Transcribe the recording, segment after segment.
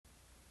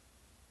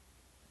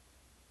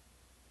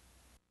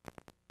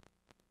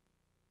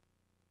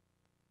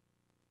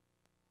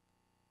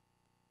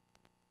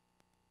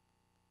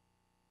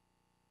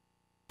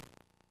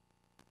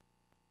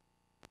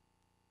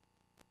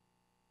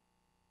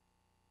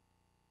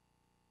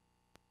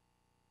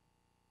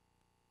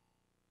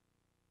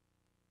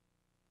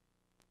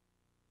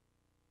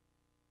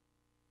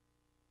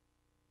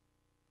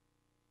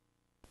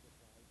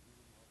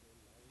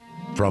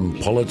From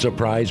Pulitzer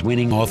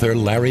Prize-winning author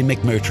Larry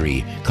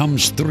McMurtry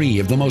comes 3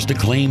 of the most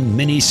acclaimed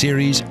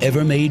miniseries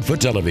ever made for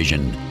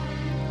television.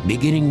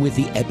 Beginning with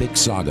the epic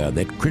saga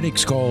that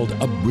critics called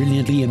a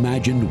brilliantly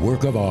imagined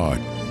work of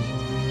art.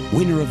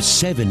 Winner of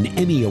 7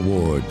 Emmy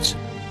Awards,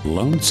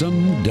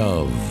 Lonesome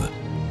Dove.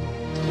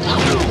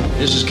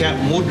 This is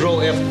Captain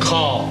Woodrow F.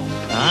 Call.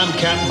 I'm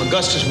Captain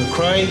Augustus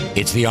McCrae.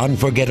 It's the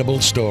unforgettable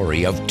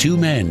story of 2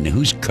 men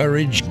whose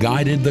courage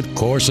guided the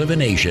course of a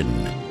nation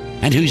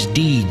and whose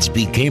deeds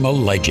became a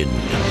legend.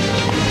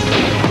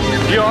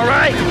 You all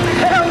right?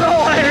 Hell no,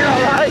 I ain't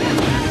all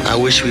right. I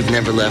wish we'd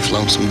never left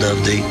Lonesome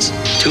Dove Deeds.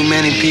 Too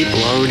many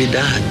people already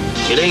died.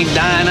 It ain't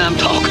dying I'm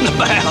talking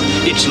about.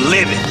 It's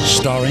living.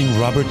 Starring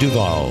Robert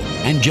Duvall,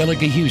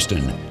 Angelica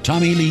Houston,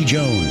 Tommy Lee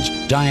Jones,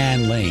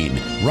 Diane Lane,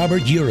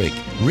 Robert Urich,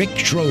 Rick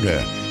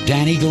Schroeder,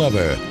 Danny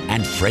Glover,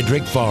 and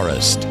Frederick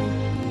Forrest.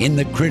 In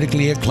the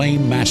critically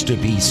acclaimed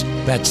masterpiece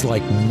that's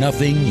like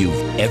nothing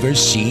you've ever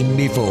seen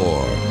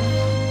before.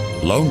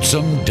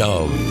 Lonesome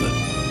Dove.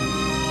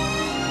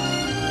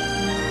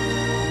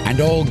 And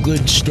all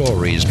good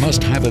stories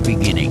must have a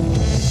beginning.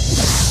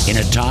 In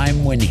a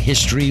time when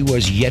history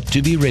was yet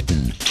to be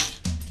written,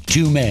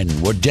 2 men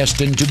were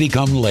destined to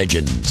become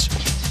legends.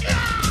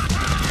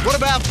 What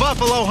about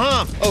Buffalo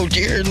Hump? Oh,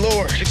 dear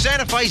Lord. If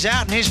Santa Fe's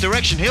out in his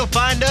direction, he'll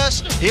find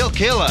us, he'll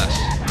kill us.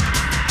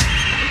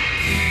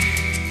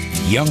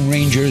 Young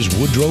Rangers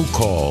Woodrow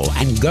Call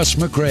and Gus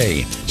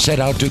McCrae set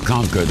out to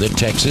conquer the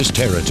Texas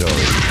territory.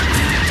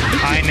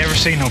 I ain't never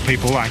seen no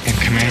people like them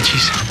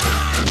Comanches.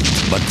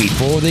 But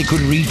before they could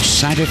reach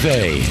Santa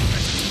Fe,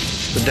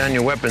 put down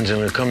your weapons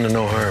and it'll come to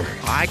no harm.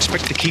 I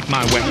expect to keep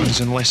my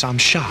weapons unless I'm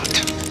shot.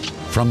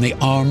 from the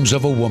arms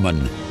of a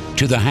woman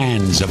to the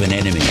hands of an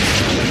enemy.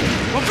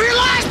 Well, for your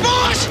lives,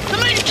 boys! The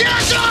main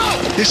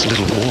castle! This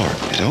little war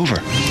is over.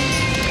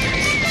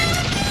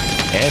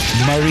 F.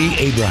 Murray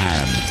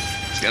Abraham.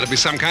 It's got to be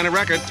some kind of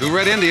record. 2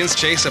 red Indians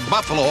chase a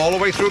buffalo all the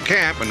way through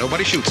camp and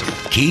nobody shoots them.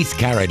 Keith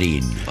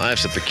Carradine.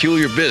 Life's a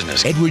peculiar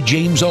business. Edward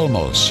James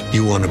Olmos.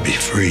 You want to be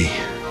free?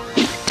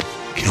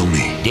 Kill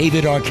me.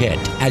 David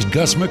Arquette as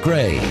Gus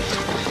McCrae.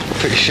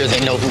 Pretty sure they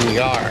know who we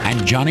are.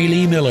 And Johnny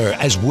Lee Miller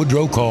as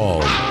Woodrow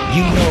Call.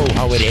 You know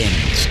how it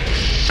ends.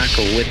 I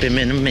could whip him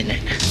in a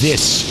minute.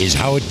 This is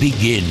how it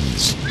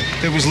begins.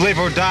 It was live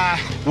or die,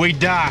 we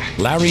die.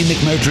 Larry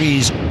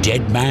McMurtry's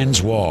Dead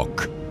Man's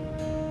Walk.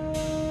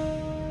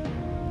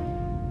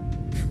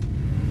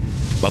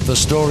 But the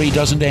story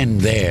doesn't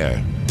end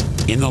there.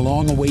 In the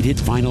long-awaited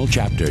final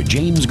chapter,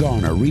 James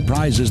Garner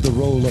reprises the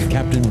role of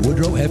Captain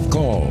Woodrow F.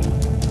 Call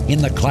in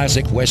the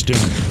classic Western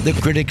the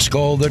critics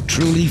call the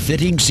truly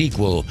fitting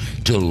sequel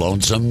to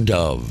Lonesome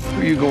Dove.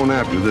 Who are you going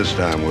after this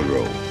time,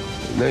 Woodrow?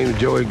 The name of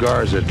Joey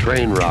Garza,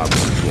 train robber.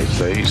 They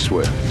say he's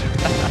swift.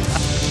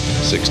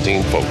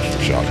 16 folks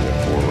were shot in the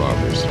 4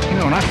 robberies. You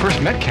know, when I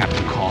first met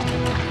Captain Call,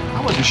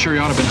 I wasn't sure he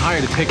ought to have been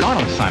hired to take on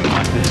an assignment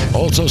like this.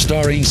 Also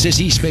starring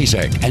Sissy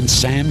Spacek and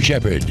Sam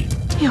Shepard.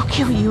 He'll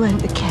kill you and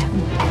the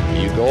captain.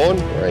 You going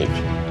or ain't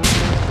you?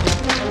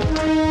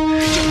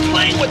 He's just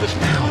playing with us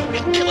now. He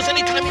can kill us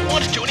anytime he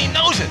wants to, and he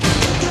knows it.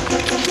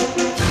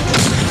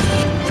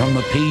 From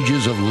the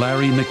pages of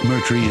Larry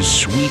McMurtry's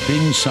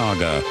sweeping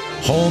saga,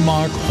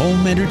 Hallmark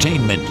Home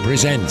Entertainment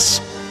presents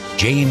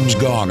James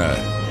Garner,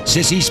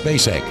 Sissy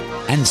Spacek,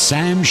 and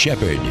Sam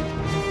Shepard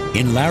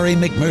in Larry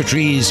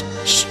McMurtry's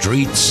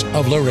Streets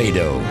of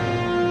Laredo.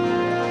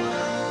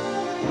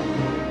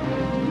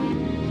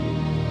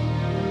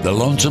 The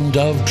Lonesome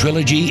Dove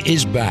trilogy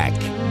is back.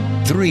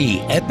 3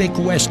 epic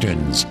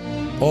westerns,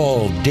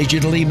 all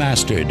digitally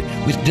mastered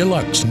with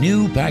deluxe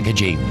new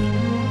packaging.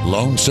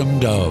 Lonesome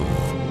Dove,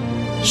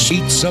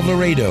 Streets of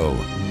Laredo,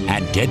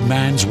 and Dead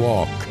Man's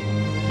Walk.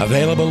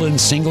 Available in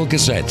single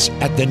cassettes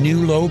at the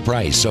new low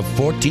price of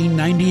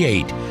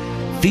 $14.98.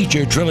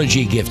 Feature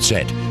trilogy gift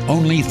set,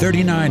 only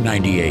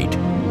 $39.98.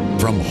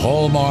 From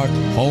Hallmark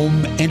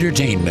Home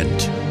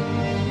Entertainment.